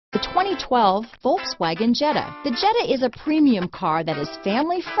The 2012 Volkswagen Jetta. The Jetta is a premium car that is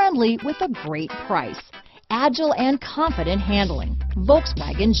family-friendly with a great price. Agile and confident handling.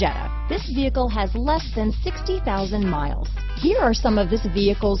 Volkswagen Jetta. This vehicle has less than 60,000 miles. Here are some of this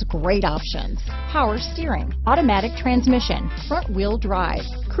vehicle's great options: power steering, automatic transmission, front wheel drive,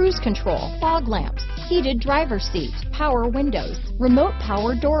 cruise control, fog lamps, heated driver's seat, power windows, remote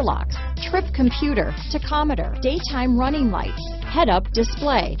power door locks, trip computer, tachometer, daytime running lights, head-up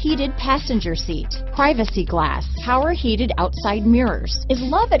display, heated passenger seat, privacy glass, power heated outside mirrors. Is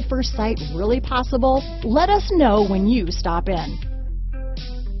love at first sight really possible? Let us know when you stop in.